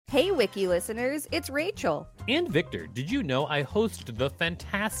Hey, Wiki listeners, it's Rachel. And Victor, did you know I host the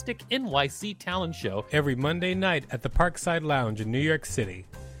fantastic NYC Talent Show every Monday night at the Parkside Lounge in New York City?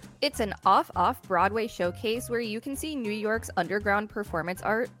 It's an off-Broadway showcase where you can see New York's underground performance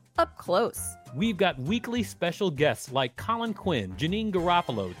art up close. We've got weekly special guests like Colin Quinn, Janine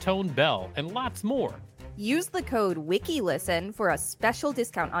Garofalo, Tone Bell, and lots more. Use the code WIKILISTEN for a special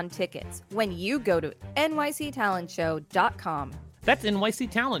discount on tickets when you go to nyctalentshow.com. That's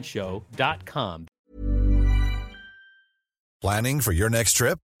nyctalentshow.com. Planning for your next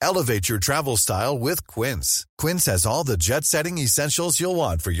trip? Elevate your travel style with Quince. Quince has all the jet-setting essentials you'll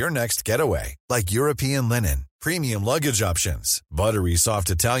want for your next getaway, like European linen, premium luggage options, buttery soft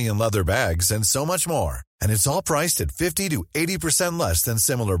Italian leather bags, and so much more. And it's all priced at 50 to 80% less than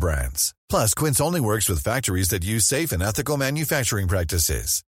similar brands. Plus, Quince only works with factories that use safe and ethical manufacturing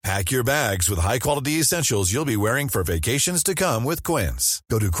practices. Pack your bags with high-quality essentials you'll be wearing for vacations to come with Quince.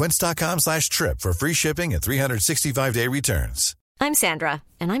 Go to quince.com/trip for free shipping and 365-day returns. I'm Sandra,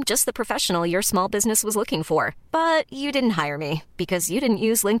 and I'm just the professional your small business was looking for. But you didn't hire me because you didn't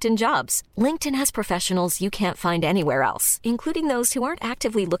use LinkedIn Jobs. LinkedIn has professionals you can't find anywhere else, including those who aren't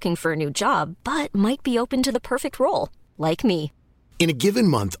actively looking for a new job, but might be open to the perfect role, like me. In a given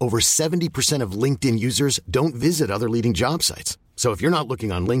month, over 70% of LinkedIn users don't visit other leading job sites. So if you're not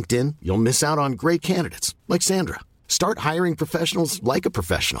looking on LinkedIn, you'll miss out on great candidates like Sandra. Start hiring professionals like a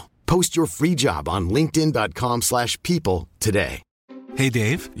professional. Post your free job on linkedin.com/people today. Hey,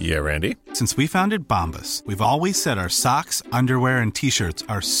 Dave. Yeah, Randy. Since we founded Bombas, we've always said our socks, underwear, and T-shirts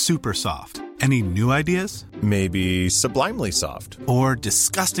are super soft. Any new ideas? Maybe sublimely soft. Or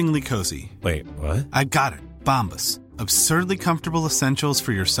disgustingly cozy. Wait, what? I got it. Bombas. Absurdly comfortable essentials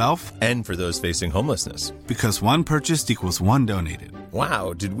for yourself and for those facing homelessness. Because one purchased equals one donated.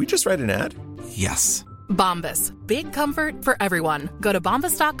 Wow, did we just write an ad? Yes. Bombas. Big comfort for everyone. Go to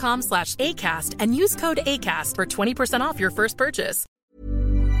bombas.com/ACAST and use code ACAST for 20% off your first purchase.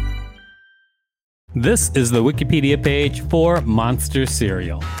 This is the Wikipedia page for Monster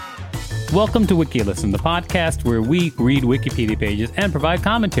Cereal. Welcome to WikiListen, the podcast where we read Wikipedia pages and provide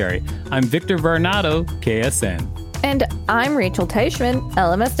commentary. I'm Victor Varnado, KSN. And I'm Rachel Teichman,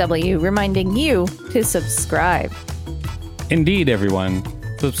 LMSW, reminding you to subscribe. Indeed, everyone,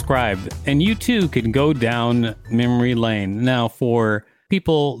 subscribe. And you too can go down memory lane. Now, for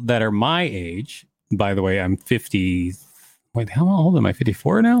people that are my age, by the way, I'm 50. Wait, how old am I?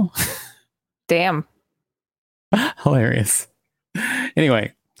 54 now? Damn. Hilarious.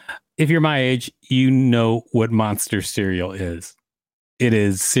 Anyway, if you're my age, you know what Monster Cereal is. It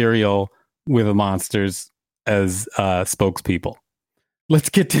is cereal with monsters as spokespeople. Let's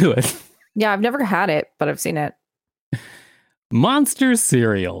get to it. Yeah, I've never had it, but I've seen it. Monster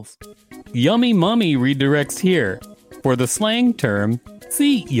cereals. Yummy Mummy redirects here. For the slang term,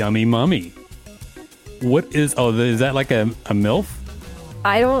 see Yummy Mummy. What is, is that like a MILF?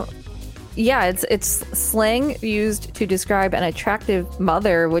 Yeah, it's slang used to describe an attractive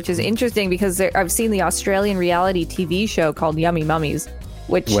mother, which is interesting because I've seen the Australian reality TV show called Yummy Mummies,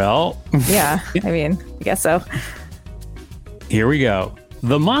 which... Well... yeah, I mean, I guess so. Here we go.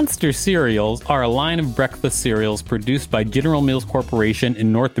 The Monster cereals are a line of breakfast cereals produced by General Mills Corporation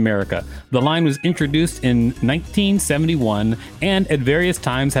in North America. The line was introduced in 1971 and at various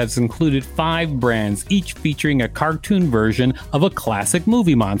times has included 5 brands, each featuring a cartoon version of a classic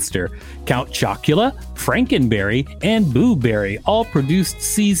movie monster. Count Chocula, Frankenberry, and Boo Berry, all produced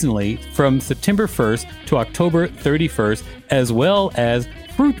seasonally from September 1st to October 31st, as well as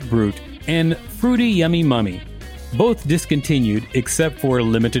Fruit Brute and Fruity Yummy Mummy. Both discontinued except for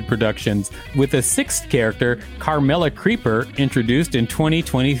limited productions, with a 6th character, Carmella Creeper, introduced in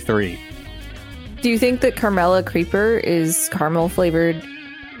 2023. Do you think that Carmella Creeper is caramel flavored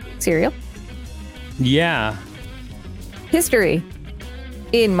cereal? Yeah. History.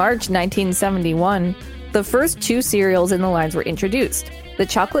 In March 1971, the first 2 cereals in the lines were introduced, the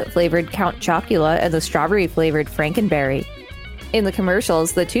chocolate flavored Count Chocula and the strawberry flavored Frankenberry. In the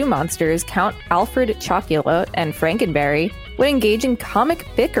commercials, the 2 monsters, Count Alfred Chocula and Frankenberry, would engage in comic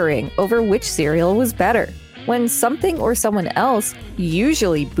bickering over which cereal was better, when something or someone else,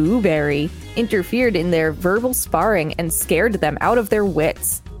 usually Boo Berry, interfered in their verbal sparring and scared them out of their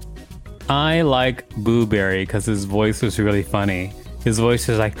wits. I like Boo Berry because his voice was really funny. His voice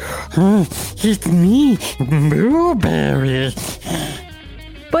is like, it's me, Boo Berry.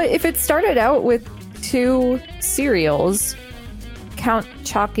 But if it started out with 2 cereals, Count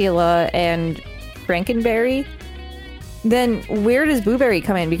Chocula and Frankenberry, then where does Boo Berry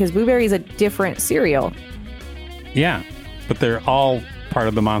come in? Because Boo Berry is a different cereal. Yeah, but they're all part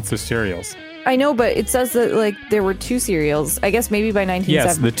of the Monster cereals. I know, but it says that like there were 2 cereals. I guess maybe by 1970.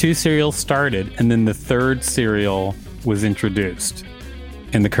 Yes, the 2 cereals started, and then the 3rd cereal was introduced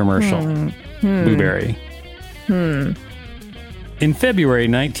in the commercial. Blueberry. In February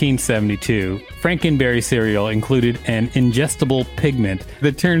 1972, Frankenberry cereal included an ingestible pigment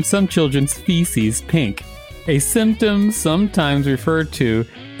that turned some children's feces pink, a symptom sometimes referred to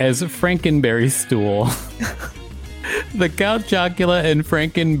as Frankenberry stool. The Count Chocula and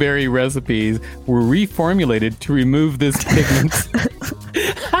Frankenberry recipes were reformulated to remove this pigment.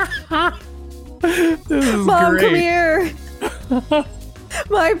 This is Mom, great. come here.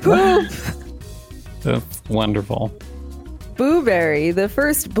 My poop. That's wonderful. Boo-Berry, the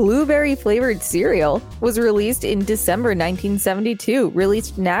first blueberry-flavored cereal, was released in December 1972,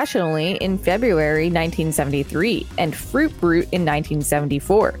 released nationally in February 1973, and Fruit Brute in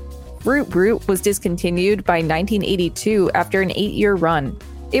 1974. Fruit Brute was discontinued by 1982 after an 8-year run.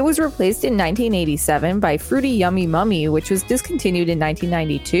 It was replaced in 1987 by Fruity Yummy Mummy, which was discontinued in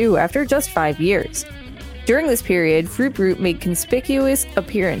 1992 after just 5 years. During this period, Fruit Brute made conspicuous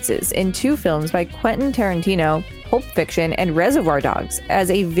appearances in 2 films by Quentin Tarantino, Pulp Fiction, and Reservoir Dogs as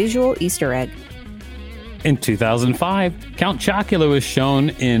a visual Easter egg. In 2005, Count Chocula was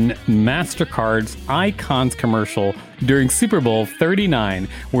shown in MasterCard's Icons commercial during Super Bowl 39,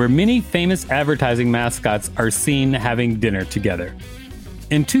 where many famous advertising mascots are seen having dinner together.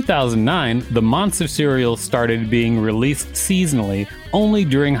 In 2009, the Monster cereal started being released seasonally only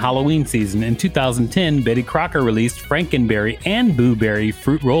during Halloween season. In 2010, Betty Crocker released Frankenberry and Boo-Berry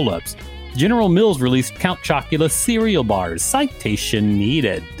fruit roll-ups. General Mills released Count Chocula cereal bars. Citation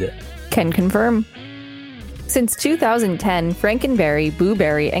needed. Can confirm. Since 2010, Frankenberry,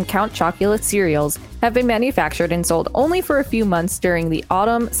 Boo-Berry, and Count Chocula cereals have been manufactured and sold only for a few months during the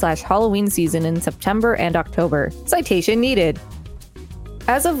autumn/Halloween season in September and October. Citation needed.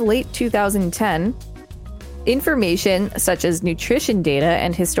 As of late 2010, information such as nutrition data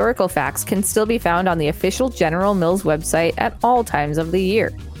and historical facts can still be found on the official General Mills website at all times of the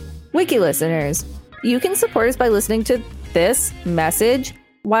year. Wiki listeners, you can support us by listening to this message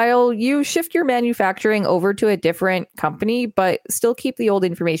while you shift your manufacturing over to a different company, but still keep the old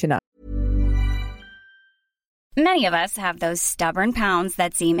information up. Many of us have those stubborn pounds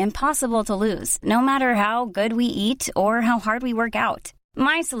that seem impossible to lose, no matter how good we eat or how hard we work out.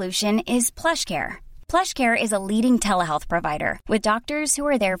 My solution is PlushCare. PlushCare is a leading telehealth provider with doctors who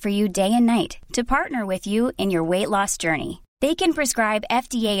are there for you day and night to partner with you in your weight loss journey. They can prescribe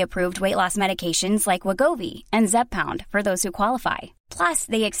FDA-approved weight loss medications like Wegovy and Zepbound for those who qualify. Plus,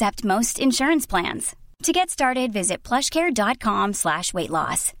 they accept most insurance plans. To get started, visit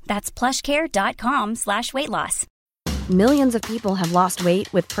plushcare.com/weightloss. That's plushcare.com/weightloss. Millions of people have lost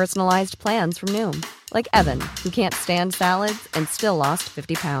weight with personalized plans from Noom. Like Evan, who can't stand salads and still lost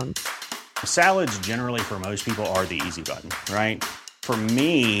 50 pounds. Salads generally for most people are the easy button, right? For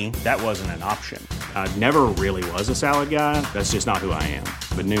me, that wasn't an option. I never really was a salad guy. That's just not who I am.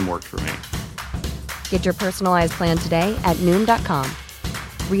 But Noom worked for me. Get your personalized plan today at Noom.com.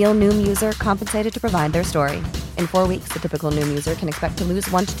 Real Noom user compensated to provide their story. In 4 weeks, the typical Noom user can expect to lose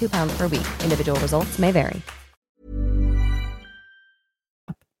 1 to 2 pounds per week. Individual results may vary.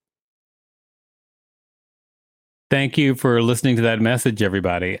 Thank you for listening to that message,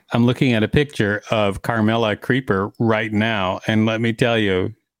 everybody. I'm looking at a picture of Carmela Creeper right now, and let me tell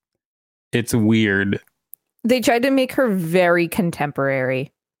you, it's weird. They tried to make her very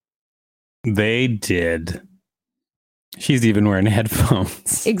contemporary. They did. She's even wearing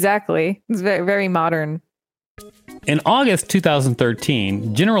headphones. Exactly. It's very, very modern. In August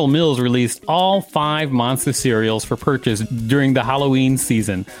 2013, General Mills released all 5 Monster cereals for purchase during the Halloween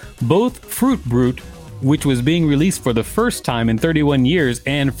season. Both Fruit Brute, which was being released for the first time in 31 years,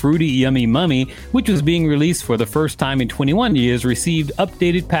 and Fruity Yummy Mummy, which was being released for the first time in 21 years, received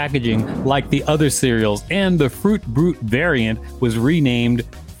updated packaging like the other cereals, and the Fruit Brute variant was renamed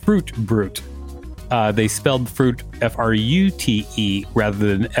Fruit Brute. They spelled fruit F-R-U-T-E rather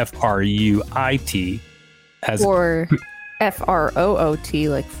than F-R-U-I-T. Or F-R-O-O-T,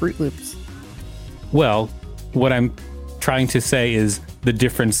 like Fruit Loops. Well, what I'm trying to say is the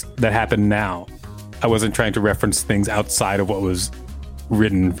difference that happened now. I wasn't trying to reference things outside of what was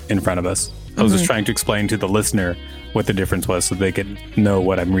written in front of us. I was just trying to explain to the listener what the difference was so they could know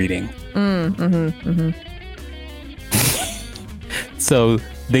what I'm reading. So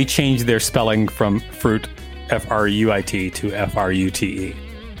they changed their spelling from fruit, F-R-U-I-T, to F-R-U-T-E.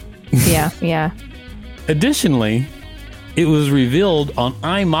 Yeah. Additionally, it was revealed on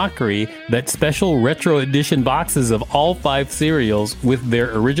iMockery that special retro edition boxes of all 5 cereals with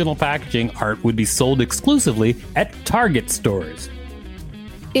their original packaging art would be sold exclusively at Target stores.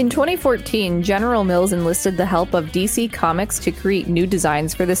 In 2014, General Mills enlisted the help of DC Comics to create new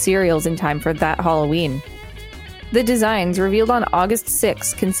designs for the cereals in time for that Halloween. The designs, revealed on August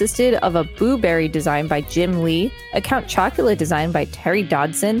 6, consisted of a Boo Berry design by Jim Lee, a Count Chocula design by Terry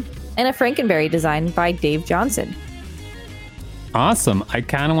Dodson, and a Frankenberry design by Dave Johnson. Awesome. I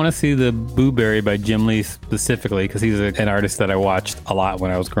kind of want to see the Boo Berry by Jim Lee specifically because he's an artist that I watched a lot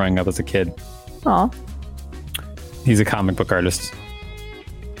when I was growing up as a kid. Aw. He's a comic book artist.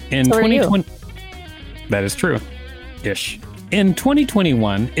 In So are you. 2020, that is true. Ish. In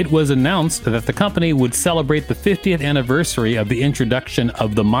 2021, it was announced that the company would celebrate the 50th anniversary of the introduction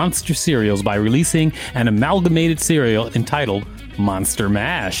of the Monster cereals by releasing an amalgamated cereal entitled Monster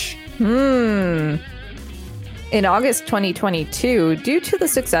Mash. In August 2022, due to the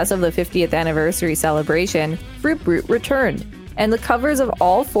success of the 50th anniversary celebration, Fruit Brute returned, and the covers of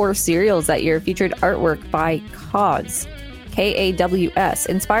all 4 cereals that year featured artwork by Kaws, Kaws,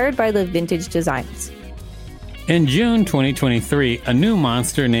 inspired by the vintage designs. In June 2023, a new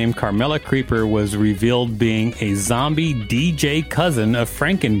monster named Carmela Creeper was revealed being a zombie DJ cousin of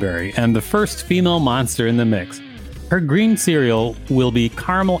Frankenberry and the first female monster in the mix. Her green cereal will be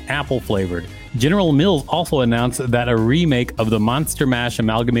caramel apple flavored. General Mills also announced that a remake of the Monster Mash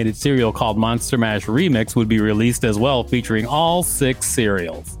amalgamated cereal called Monster Mash Remix would be released as well, featuring all 6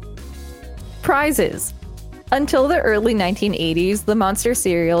 cereals. Prizes. Until the early 1980s, the Monster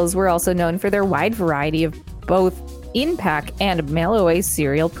cereals were also known for their wide variety of both in-pack and mail-away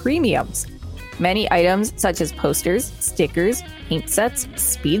cereal premiums. Many items such as posters, stickers, paint sets,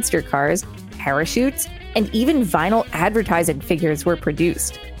 speedster cars, parachutes, and even vinyl advertising figures were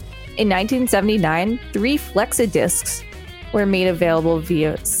produced. In 1979, 3 Flexidiscs were made available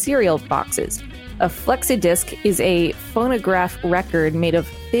via cereal boxes. A Flexidisc is a phonograph record made of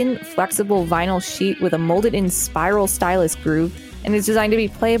thin, flexible vinyl sheet with a molded-in spiral stylus groove and is designed to be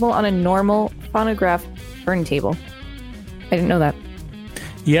playable on a normal phonograph turntable. I didn't know that.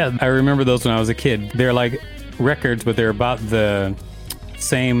 Yeah, I remember those when I was a kid. They're like records, but they're about the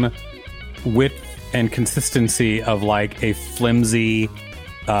same width and consistency of like a flimsy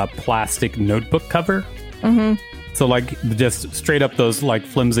plastic notebook cover. Mm-hmm. So like just straight up those like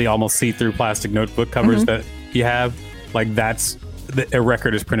flimsy, almost see-through plastic notebook covers that you have, like that's a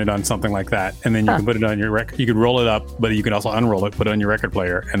record is printed on something like that, and then you can put it on your record. You could roll it up, but you can also unroll it, put it on your record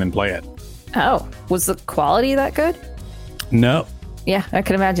player, and then play it. Oh, was the quality that good? No. Yeah, I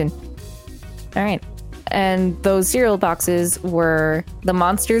could imagine. All right. And those cereal boxes were The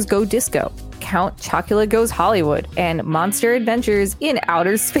Monsters Go Disco, Count Chocula Goes Hollywood, and Monster Adventures in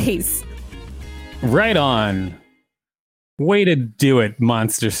Outer Space. Right on. Way to do it,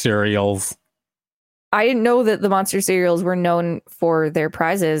 Monster cereals. I didn't know that the Monster cereals were known for their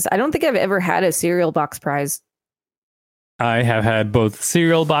prizes. I don't think I've ever had a cereal box prize. I have had both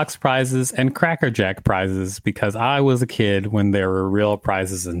cereal box prizes and Cracker Jack prizes because I was a kid when there were real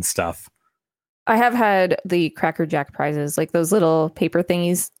prizes and stuff. I have had the Cracker Jack prizes, like those little paper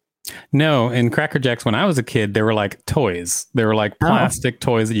thingies. No, in Cracker Jacks when I was a kid, they were like toys. They were like plastic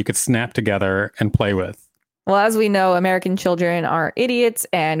toys that you could snap together and play with. Well, as we know, American children are idiots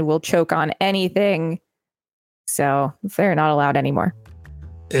and will choke on anything. So they're not allowed anymore.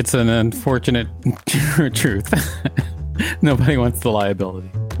 It's an unfortunate truth. Nobody wants the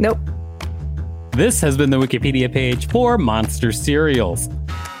liability. Nope. This has been the Wikipedia page for Monster Cereals.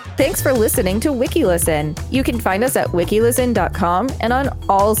 Thanks for listening to WikiListen. You can find us at wikilisten.com and on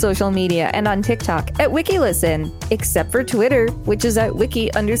all social media and on TikTok at WikiListen, except for Twitter, which is at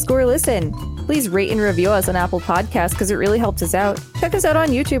wiki_listen. Please rate and review us on Apple Podcasts because it really helps us out. Check us out on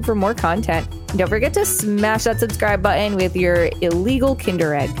YouTube for more content. And don't forget to smash that subscribe button with your illegal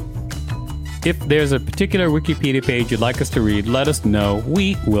Kinder Egg. If there's a particular Wikipedia page you'd like us to read, let us know.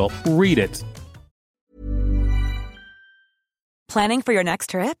 We will read it. Planning for your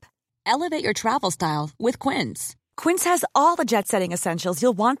next trip? Elevate your travel style with Quince. Quince has all the jet-setting essentials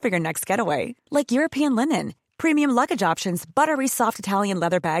you'll want for your next getaway, like European linen, premium luggage options, buttery soft Italian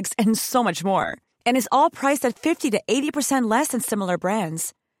leather bags, and so much more. And is all priced at 50 to 80% less than similar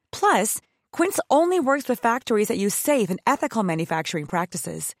brands. Plus, Quince only works with factories that use safe and ethical manufacturing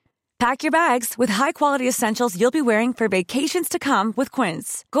practices. Pack your bags with high-quality essentials you'll be wearing for vacations to come with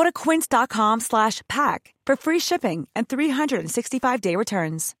Quince. Go to quince.com/pack for free shipping and 365-day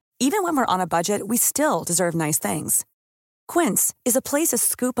returns. Even when we're on a budget, we still deserve nice things. Quince is a place to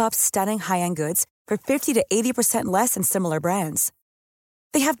scoop up stunning high-end goods for 50 to 80% less than similar brands.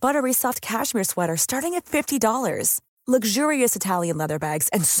 They have buttery soft cashmere sweaters starting at $50, luxurious Italian leather bags,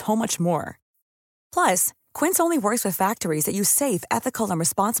 and so much more. Plus, Quince only works with factories that use safe, ethical, and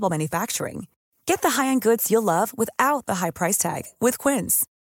responsible manufacturing. Get the high-end goods you'll love without the high price tag with Quince.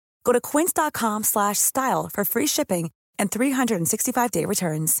 Go to quince.com/style for free shipping and 365-day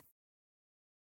returns.